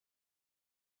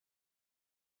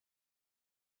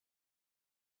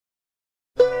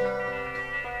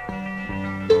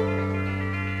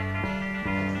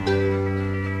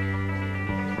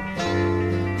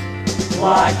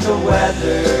Like the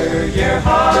weather, your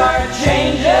heart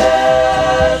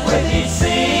changes with each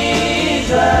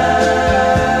season.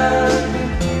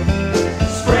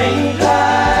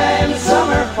 Springtime,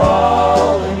 summer,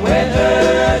 fall, and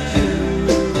winter too.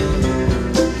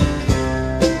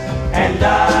 And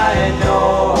I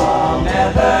know I'll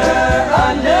never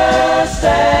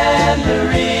understand the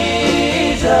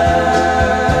reason.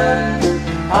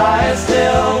 I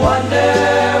still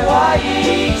wonder why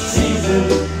each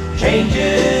season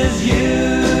changes you.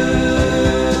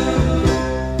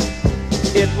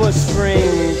 It was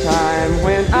springtime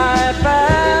when I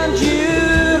found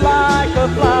you like a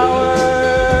flower,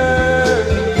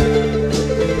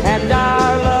 and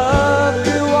our love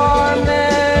grew warm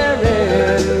there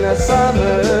in the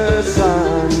summer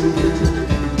sun.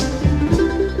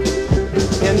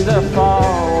 In the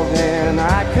fall then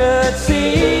I could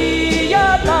see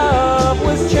your love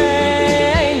was changing.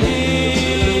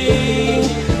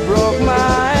 Broke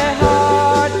my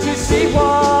heart to see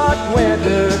what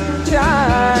weather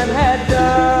time had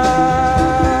done.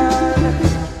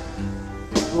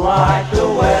 Like the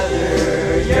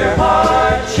weather, your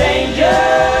heart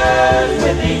changes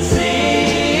with each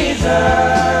season.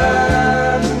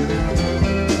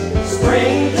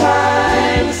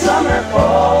 Springtime, summer,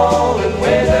 fall, and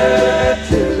winter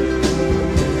too.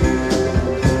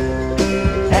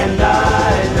 And I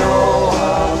know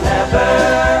I'll never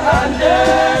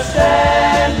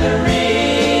understand the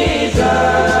reason.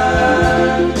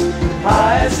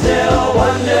 I still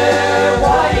wonder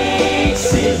why each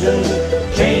season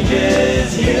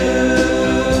changes you.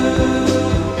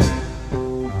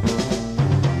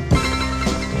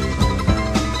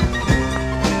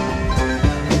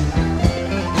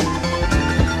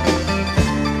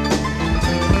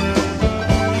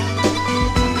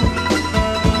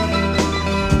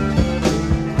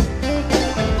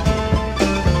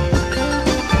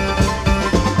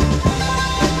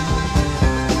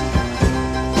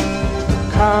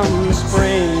 Come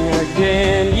spring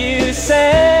again, you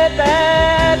said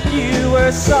that you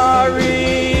were sorry,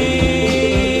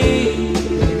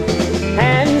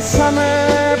 and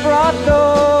summer brought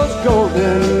those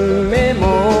golden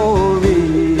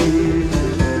memories.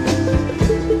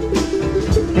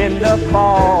 In the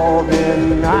fall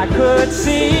then I could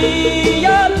see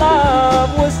your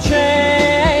love was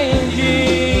changing,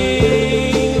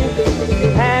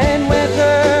 and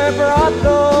winter brought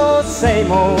those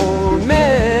same old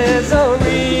miseries.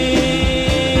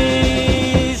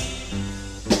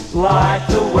 Like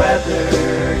the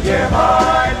weather, your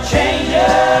heart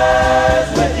changes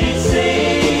with each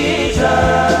season.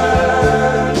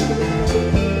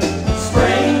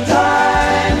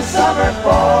 Springtime, summer,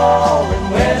 fall, and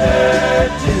winter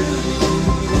too.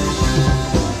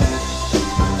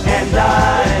 And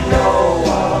I know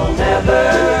I'll never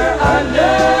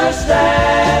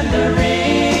understand the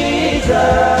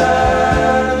reason.